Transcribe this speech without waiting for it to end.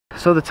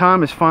So the time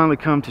has finally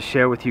come to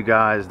share with you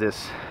guys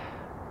this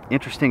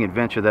interesting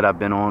adventure that I've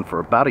been on for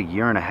about a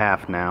year and a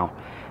half now,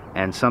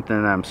 and something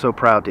that I'm so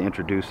proud to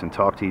introduce and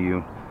talk to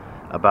you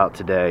about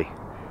today.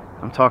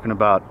 I'm talking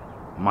about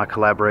my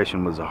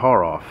collaboration with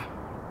Zaharoff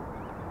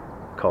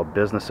called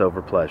Business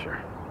Over Pleasure.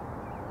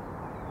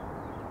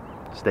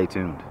 Stay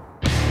tuned.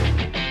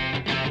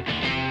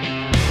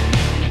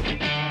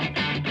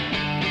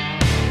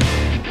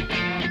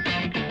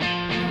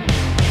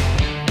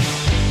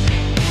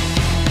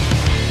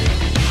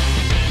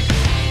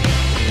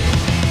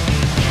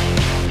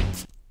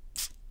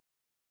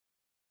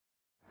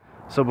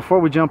 So before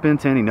we jump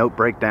into any note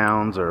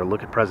breakdowns or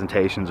look at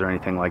presentations or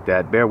anything like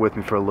that, bear with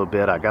me for a little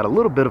bit. I got a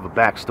little bit of a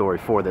backstory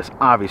for this,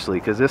 obviously,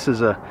 because this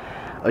is a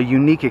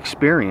unique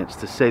experience,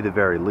 to say the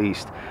very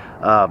least.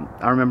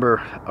 I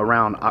remember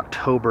around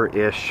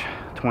October-ish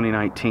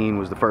 2019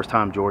 was the first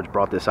time George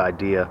brought this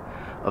idea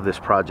of this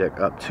project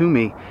up to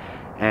me.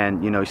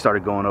 And, he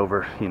started going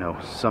over,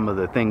 some of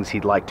the things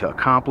he'd like to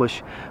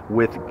accomplish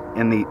with,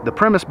 and the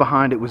premise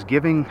behind it was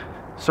giving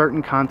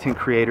certain content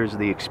creators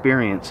the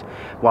experience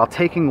while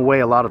taking away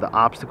a lot of the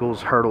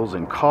obstacles, hurdles,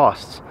 and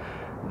costs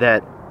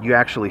that you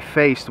actually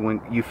face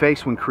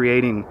when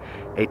creating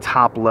a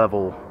top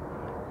level,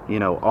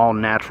 all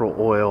natural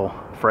oil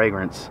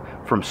fragrance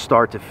from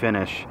start to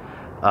finish,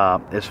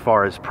 as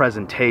far as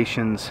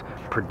presentations,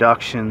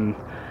 production,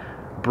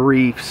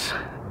 briefs,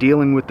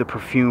 dealing with the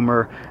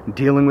perfumer,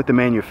 dealing with the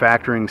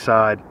manufacturing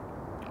side,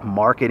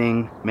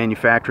 marketing,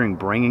 manufacturing,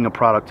 bringing a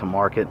product to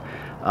market.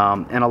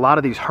 And a lot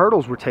of these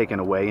hurdles were taken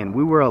away, and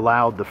we were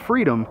allowed the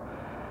freedom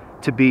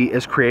to be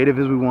as creative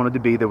as we wanted to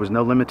be. There was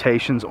no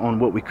limitations on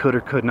what we could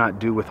or could not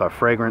do with our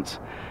fragrance.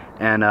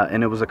 And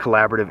it was a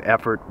collaborative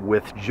effort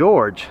with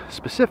George,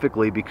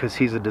 specifically because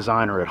he's a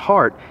designer at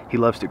heart. He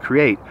loves to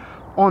create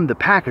on the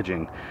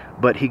packaging,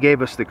 but he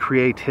gave us the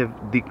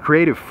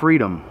creative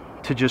freedom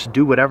to just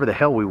do whatever the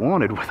hell we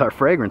wanted with our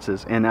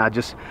fragrances. And I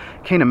just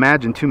can't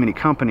imagine too many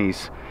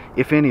companies,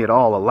 if any at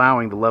all,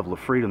 allowing the level of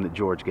freedom that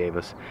George gave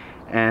us.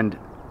 And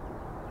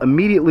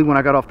immediately when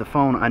I got off the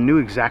phone, I knew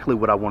exactly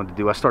what I wanted to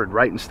do. I started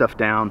writing stuff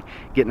down,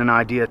 getting an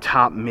idea,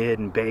 top, mid,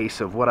 and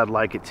base of what I'd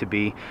like it to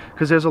be,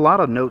 because there's a lot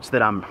of notes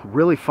that I'm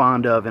really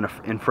fond of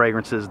in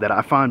fragrances that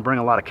I find bring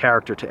a lot of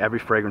character to every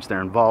fragrance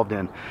they're involved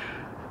in.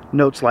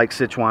 Notes like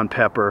Sichuan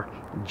pepper,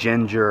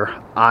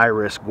 ginger,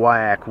 iris,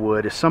 guaiac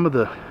wood is some of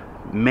the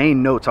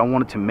main notes I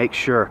wanted to make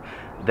sure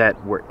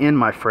that were in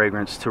my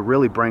fragrance to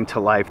really bring to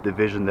life the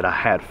vision that I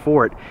had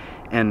for it.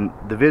 And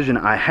the vision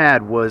I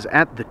had was,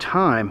 at the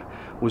time,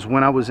 was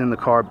when I was in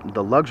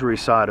the luxury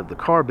side of the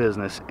car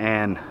business,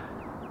 and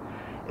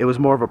it was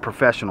more of a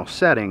professional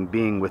setting,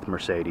 being with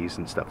Mercedes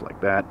and stuff like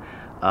that,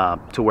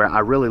 to where I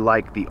really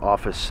like the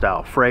office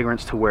style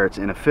fragrance, to where it's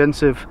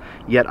inoffensive,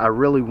 yet I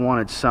really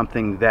wanted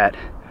something that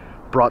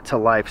brought to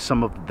life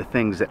some of the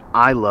things that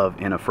I love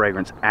in a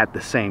fragrance at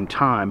the same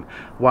time,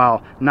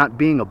 while not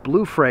being a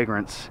blue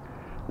fragrance,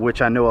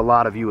 which I know a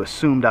lot of you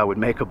assumed I would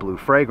make a blue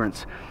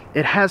fragrance.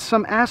 It has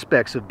some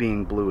aspects of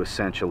being blue,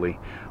 essentially,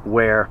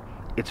 where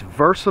it's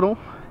versatile,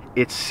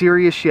 it's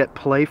serious yet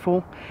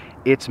playful,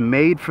 it's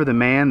made for the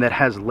man that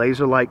has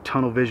laser-like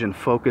tunnel vision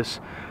focus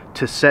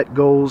to set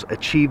goals,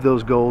 achieve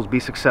those goals, be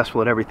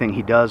successful at everything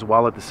he does,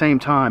 while at the same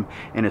time,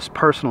 in his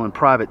personal and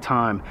private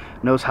time,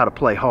 knows how to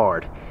play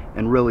hard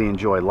and really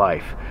enjoy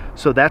life.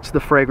 So that's the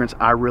fragrance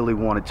I really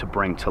wanted to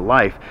bring to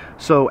life.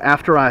 So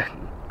after I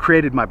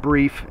created my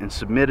brief and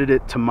submitted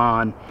it to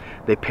Mon,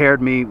 they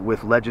paired me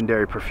with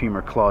legendary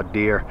perfumer Claude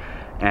Deer,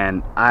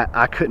 and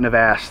I couldn't have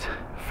asked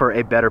for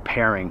a better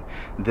pairing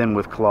than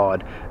with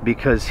Claude,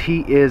 because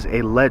he is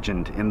a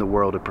legend in the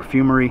world of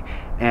perfumery.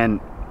 And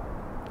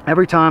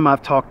every time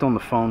I've talked on the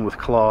phone with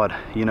Claude,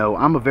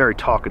 I'm a very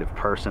talkative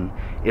person.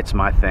 It's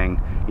my thing,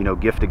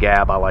 gift of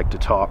gab. I like to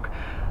talk.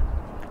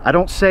 I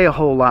don't say a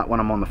whole lot when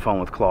I'm on the phone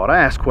with Claude. I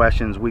ask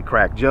questions, we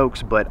crack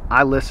jokes, but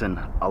I listen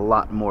a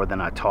lot more than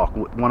I talk.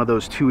 One of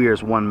those 2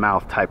 ears, 1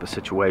 mouth type of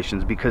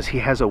situations, because he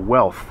has a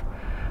wealth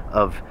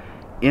of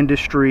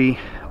industry,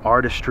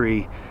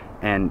 artistry,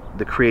 and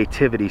the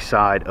creativity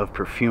side of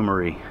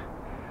perfumery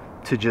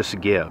to just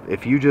give.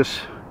 If you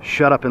just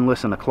shut up and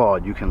listen to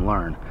Claude, you can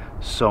learn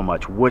so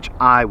much, which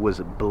I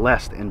was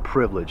blessed and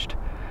privileged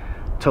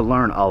to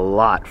learn a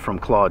lot from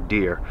Claude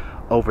Deer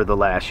over the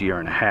last year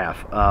and a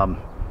half.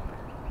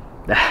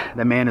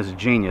 That man is a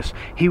genius.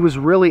 He was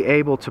really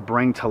able to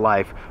bring to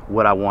life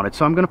what I wanted.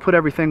 So I'm going to put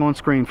everything on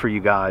screen for you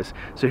guys.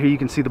 So here you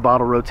can see the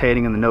bottle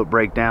rotating and the note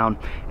breakdown.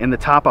 In the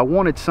top, I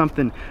wanted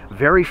something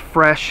very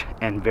fresh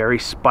and very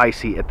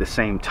spicy at the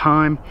same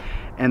time.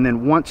 And then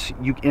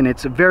and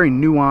it's very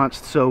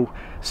nuanced. So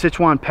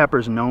Sichuan pepper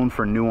is known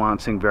for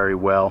nuancing very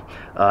well.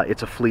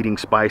 It's a fleeting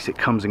spice. It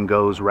comes and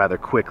goes rather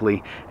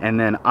quickly. And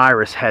then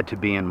iris had to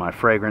be in my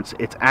fragrance.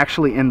 It's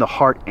actually in the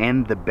heart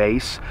and the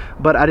base,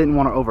 but I didn't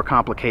want to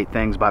overcomplicate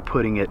things by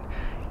putting it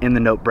in the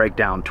note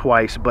breakdown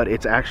twice. But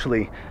it's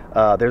actually,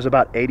 there's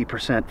about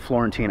 80%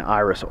 Florentine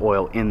iris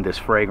oil in this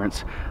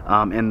fragrance.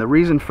 And the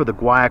reason for the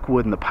guaiac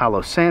wood and the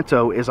Palo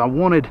Santo is I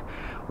wanted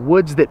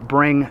woods that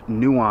bring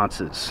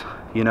nuances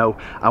You know,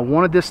 I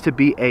wanted this to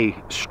be a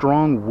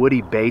strong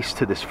woody base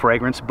to this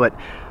fragrance, but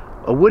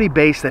a woody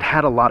base that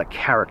had a lot of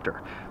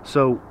character.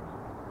 So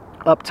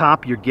up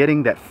top, you're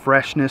getting that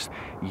freshness,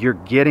 you're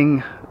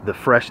getting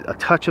a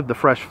touch of the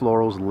fresh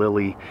florals,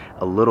 lily,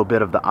 a little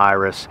bit of the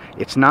iris.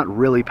 It's not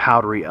really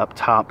powdery up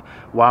top,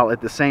 while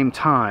at the same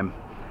time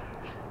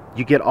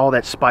you get all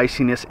that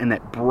spiciness and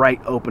that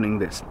bright opening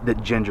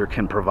that ginger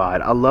can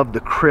provide. I love the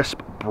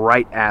crisp,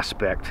 bright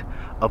aspect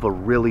of a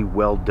really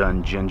well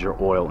done ginger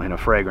oil in a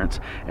fragrance.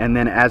 And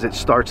then as it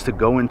starts to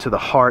go into the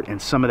heart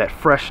and some of that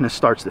freshness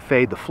starts to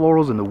fade, the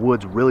florals and the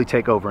woods really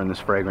take over in this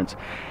fragrance.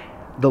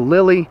 The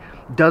lily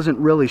doesn't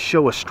really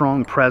show a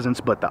strong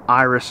presence, but the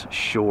iris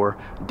sure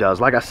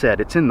does. Like I said,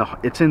 it's in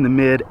the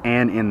mid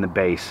and in the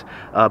base,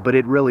 but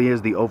it really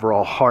is the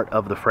overall heart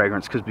of the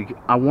fragrance, because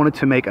I wanted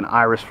to make an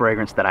iris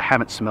fragrance that I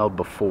haven't smelled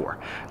before.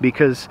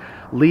 Because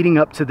leading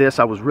up to this,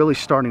 I was really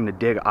starting to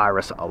dig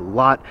iris a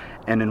lot,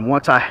 and then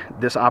once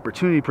this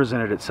opportunity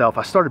presented itself,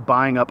 I started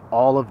buying up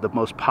all of the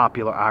most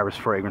popular iris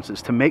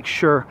fragrances to make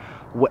sure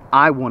what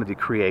I wanted to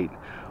create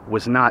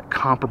was not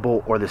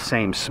comparable or the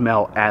same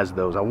smell as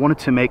those. I wanted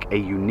to make a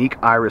unique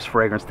iris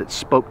fragrance that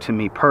spoke to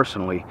me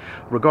personally.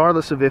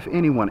 Regardless of if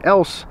anyone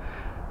else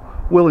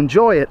will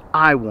enjoy it,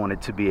 I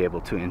wanted to be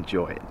able to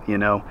enjoy it, you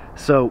know?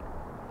 So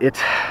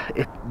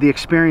the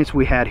experience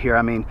we had here,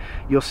 I mean,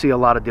 you'll see a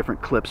lot of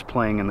different clips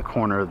playing in the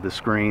corner of the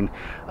screen,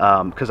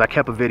 because I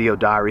kept a video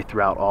diary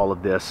throughout all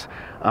of this.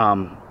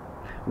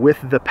 With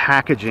the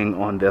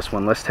packaging on this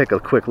one, let's take a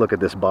quick look at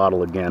this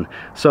bottle again.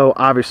 So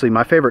obviously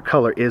my favorite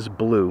color is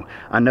blue.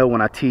 I know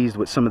when I teased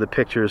with some of the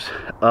pictures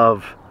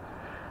of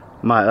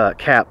my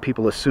cap,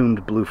 people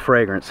assumed blue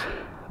fragrance,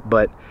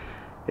 but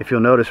if you'll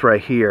notice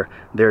right here,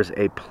 there's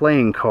a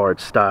playing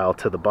card style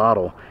to the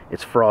bottle.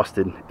 It's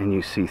frosted and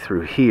you see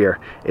through here.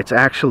 It's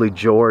actually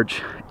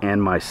George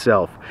and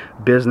myself.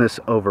 Business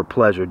over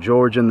pleasure.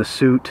 George in the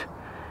suit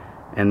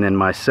and then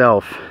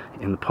myself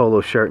in the polo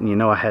shirt, and you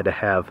know I had to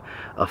have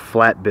a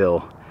flat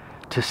bill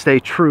to stay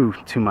true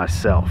to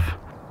myself.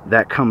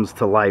 That comes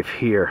to life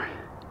here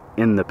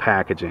in the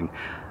packaging.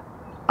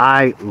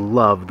 I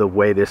love the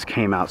way this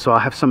came out. So I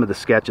have some of the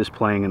sketches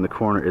playing in the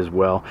corner as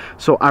well.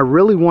 So I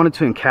really wanted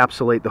to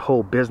encapsulate the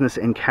whole business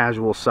and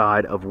casual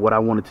side of what I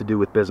wanted to do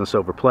with business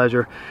over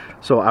pleasure.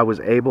 So I was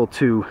able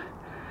to,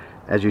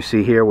 as you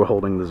see here, we're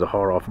holding the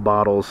Zaharoff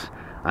bottles.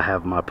 I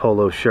have my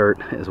polo shirt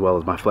as well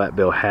as my flat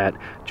bill hat,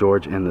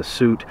 George in the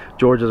suit.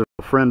 George is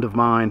a friend of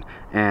mine,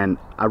 and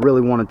I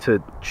really wanted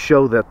to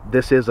show that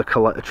this is a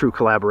true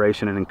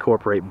collaboration and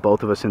incorporate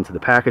both of us into the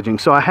packaging.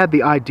 So I had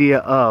the idea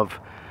of,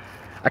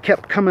 I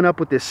kept coming up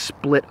with this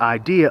split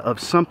idea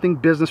of something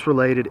business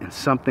related and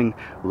something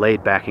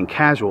laid back and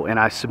casual. And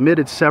I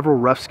submitted several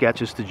rough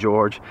sketches to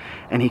George,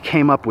 and he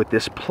came up with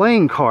this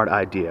playing card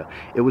idea.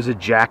 It was a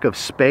jack of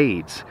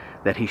spades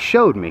that he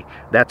showed me.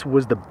 That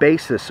was the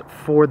basis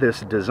for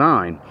this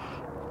design.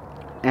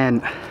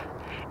 And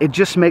it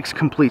just makes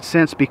complete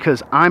sense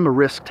because I'm a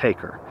risk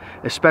taker,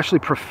 especially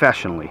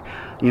professionally.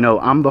 You know,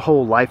 I'm the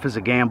whole life is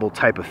a gamble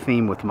type of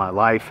theme with my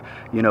life.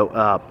 You know,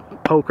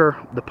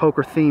 the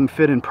poker theme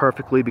fit in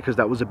perfectly because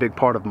that was a big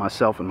part of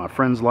myself and my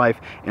friend's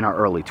life in our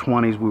early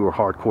 20s. We were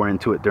hardcore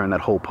into it during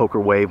that whole poker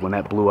wave when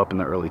that blew up in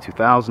the early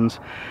 2000s.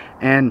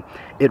 And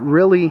it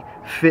really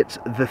fits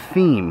the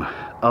theme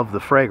of the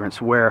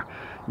fragrance where,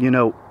 you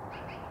know,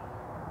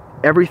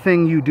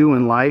 everything you do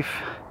in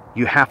life,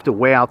 you have to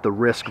weigh out the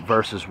risk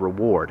versus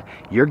reward.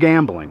 You're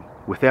gambling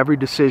with every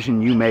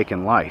decision you make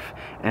in life.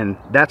 And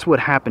that's what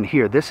happened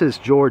here. This is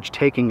George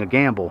taking a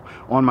gamble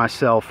on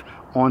myself,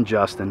 on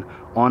Justin,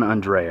 on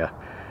Andrea,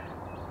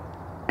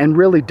 and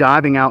really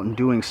diving out and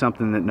doing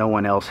something that no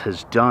one else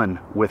has done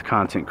with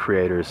content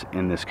creators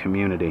in this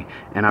community.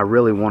 And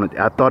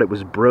I thought it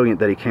was brilliant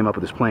that he came up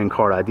with this playing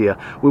card idea.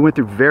 We went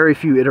through very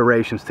few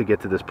iterations to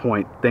get to this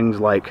point. Things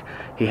like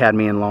he had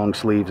me in long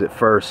sleeves at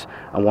first.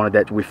 I wanted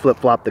that, we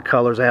flip-flopped the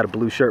colors. I had a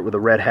blue shirt with a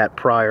red hat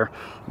prior.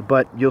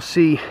 But you'll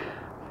see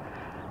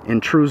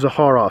in true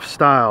Zaharoff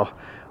style,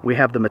 we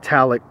have the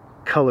metallic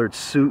colored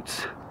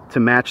suits to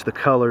match the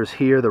colors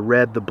here, the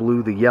red, the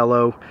blue, the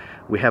yellow.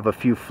 We have a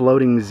few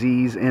floating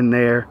Z's in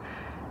there,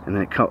 and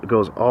then it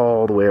goes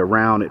all the way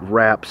around. It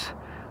wraps.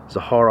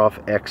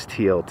 Zaharoff X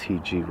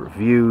TLTG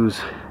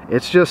reviews.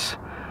 It's just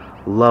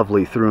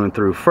lovely through and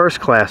through. First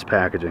class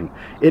packaging.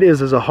 It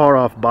is a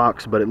Zaharoff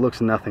box, but it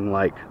looks nothing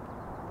like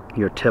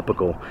your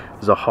typical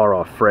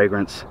Zaharoff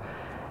fragrance.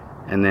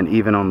 And then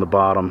even on the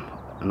bottom,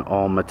 an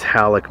all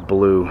metallic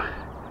blue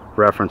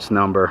reference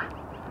number.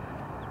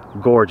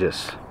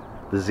 Gorgeous.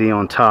 The Z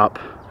on top.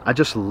 I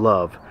just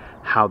love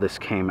how this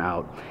came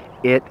out.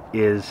 It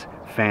is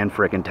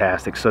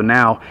fan-frickin-tastic. So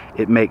now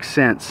it makes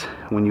sense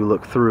when you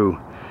look through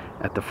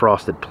at the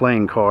frosted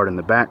playing card in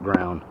the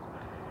background.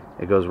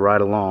 It goes right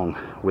along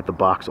with the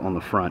box on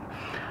the front.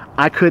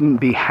 I couldn't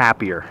be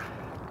happier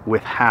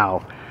with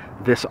how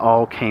this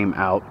all came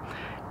out.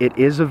 It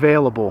is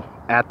available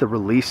at the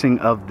releasing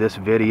of this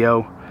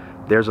video.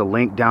 There's a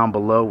link down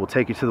below. We'll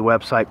take you to the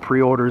website.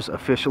 Pre-orders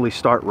officially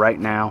start right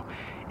now.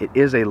 It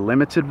is a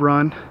limited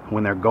run.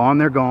 When they're gone,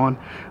 they're gone.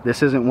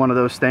 This isn't one of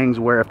those things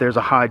where if there's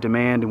a high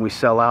demand and we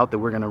sell out that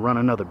we're going to run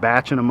another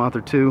batch in a month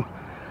or two.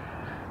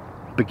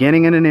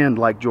 Beginning and an end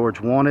like George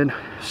wanted,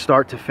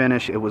 start to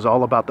finish. It was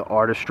all about the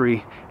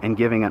artistry and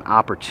giving an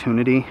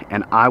opportunity,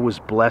 and I was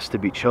blessed to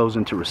be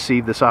chosen to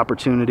receive this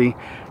opportunity,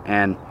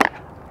 and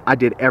I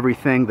did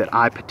everything that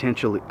I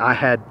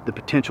had the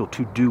potential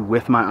to do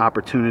with my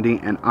opportunity,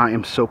 and I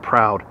am so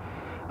proud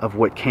of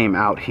what came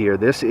out here.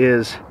 This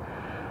is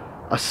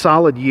a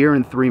solid year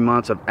and 3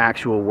 months of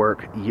actual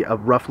work,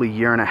 roughly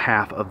year and a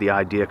half of the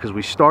idea, because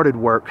we started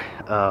work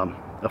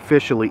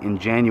officially in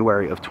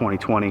January of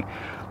 2020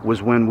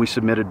 was when we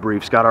submitted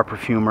briefs, got our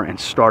perfumer, and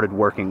started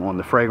working on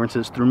the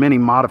fragrances. Through many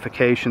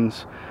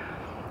modifications,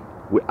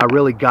 I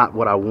really got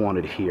what I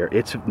wanted here.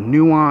 It's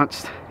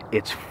nuanced,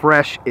 it's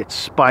fresh, it's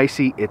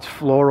spicy, it's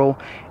floral,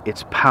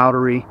 it's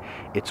powdery,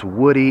 it's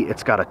woody,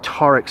 it's got a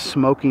taric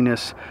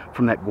smokiness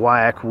from that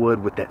guaiac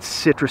wood with that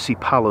citrusy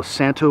Palo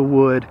Santo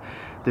wood.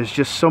 There's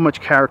just so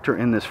much character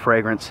in this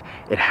fragrance.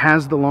 It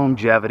has the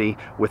longevity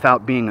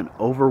without being an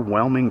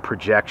overwhelming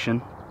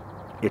projection.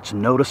 It's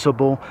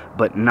noticeable,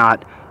 but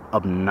not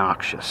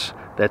obnoxious.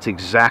 That's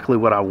exactly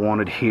what I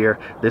wanted here.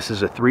 This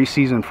is a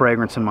 3-season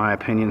fragrance in my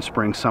opinion,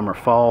 spring, summer,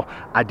 fall.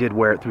 I did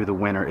wear it through the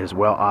winter as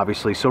well,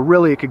 obviously, so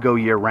really it could go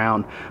year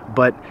round,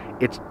 but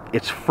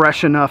it's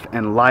fresh enough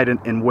and light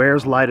and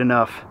wears light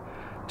enough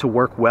to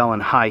work well in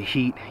high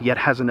heat, yet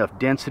has enough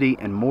density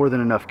and more than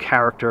enough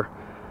character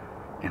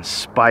and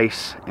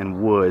spice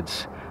and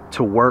woods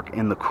to work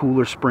in the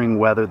cooler spring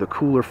weather, the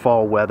cooler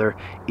fall weather,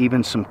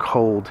 even some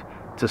cold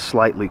to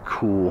slightly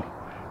cool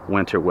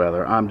winter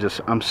weather.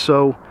 I'm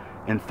so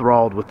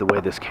enthralled with the way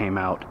this came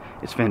out.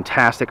 It's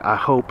fantastic. I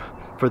hope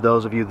for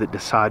those of you that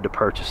decide to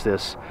purchase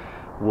this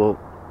will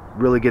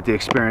really get to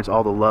experience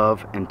all the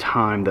love and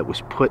time that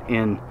was put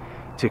in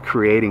to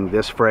creating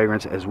this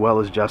fragrance, as well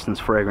as Justin's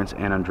fragrance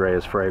and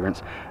Andrea's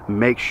fragrance.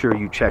 Make sure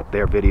you check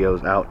their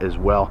videos out as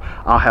well.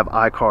 I'll have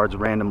iCards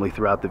randomly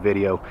throughout the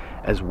video,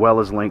 as well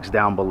as links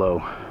down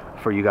below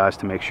for you guys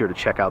to make sure to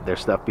check out their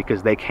stuff,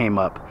 because they came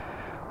up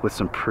with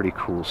some pretty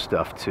cool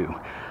stuff too.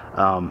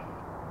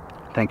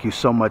 Thank you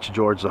so much,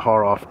 George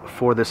Zaharoff,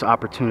 for this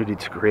opportunity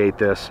to create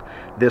this.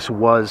 This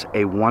was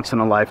a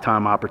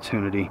once-in-a-lifetime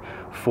opportunity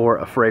for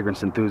a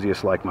fragrance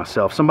enthusiast like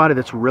myself, somebody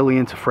that's really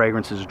into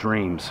fragrances,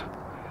 dreams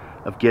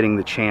of getting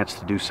the chance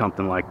to do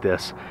something like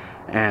this.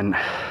 And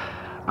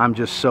I'm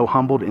just so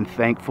humbled and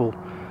thankful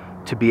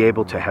to be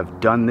able to have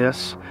done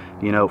this.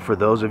 You know, for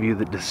those of you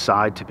that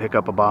decide to pick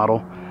up a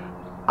bottle,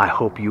 I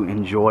hope you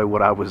enjoy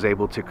what I was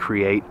able to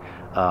create,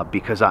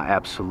 because I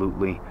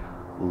absolutely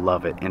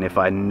love it. And if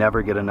I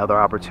never get another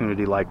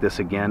opportunity like this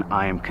again,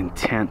 I am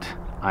content,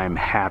 I am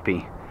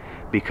happy,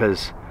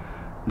 because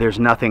there's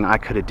nothing I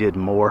could have did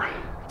more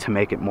to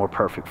make it more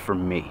perfect for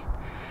me.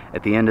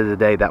 At the end of the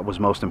day, that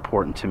was most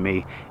important to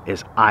me,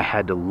 is I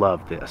had to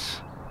love this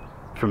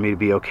for me to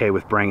be okay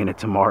with bringing it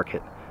to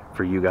market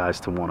for you guys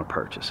to want to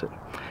purchase it.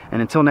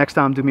 And until next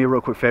time, do me a real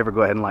quick favor,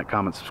 go ahead and like,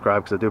 comment,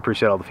 subscribe, because I do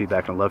appreciate all the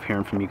feedback and I love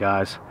hearing from you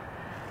guys.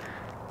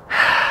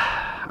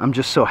 I'm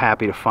just so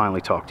happy to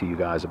finally talk to you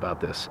guys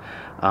about this.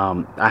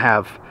 I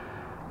have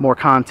more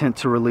content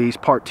to release,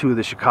 part 2 of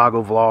the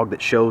Chicago vlog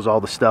that shows all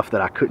the stuff that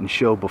I couldn't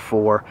show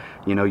before.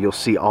 You know, you'll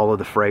see all of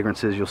the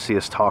fragrances, you'll see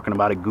us talking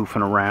about it,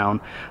 goofing around.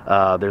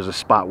 There's a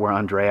spot where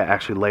Andrea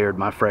actually layered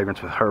my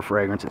fragrance with her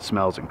fragrance. It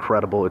smells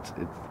incredible. It's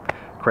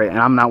great, and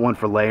I'm not one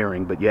for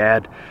layering, but you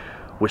add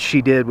what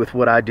she did with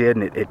what I did,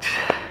 and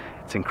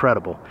it's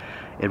incredible.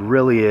 It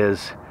really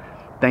is.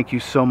 Thank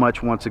you so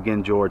much once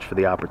again, George, for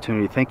the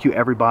opportunity. Thank you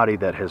everybody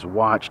that has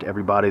watched,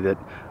 everybody that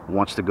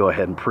wants to go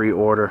ahead and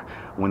pre-order.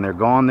 When they're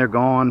gone, they're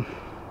gone.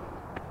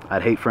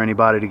 I'd hate for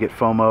anybody to get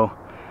FOMO,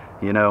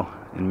 you know,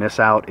 and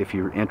miss out if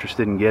you're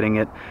interested in getting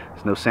it.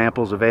 There's no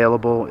samples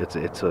available. It's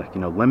a,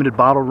 you know, limited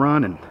bottle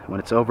run, and when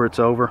it's over, it's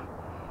over.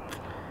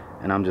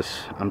 And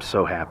I'm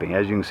so happy.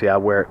 As you can see, I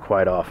wear it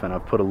quite often.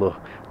 I've put a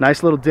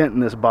nice little dent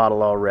in this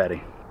bottle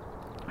already.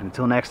 And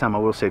until next time, I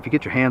will say, if you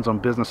get your hands on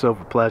business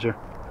over pleasure,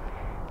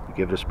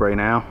 give it a spray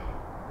now.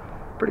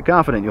 Pretty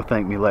confident you'll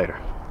thank me later.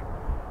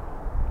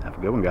 Have a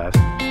good one, guys.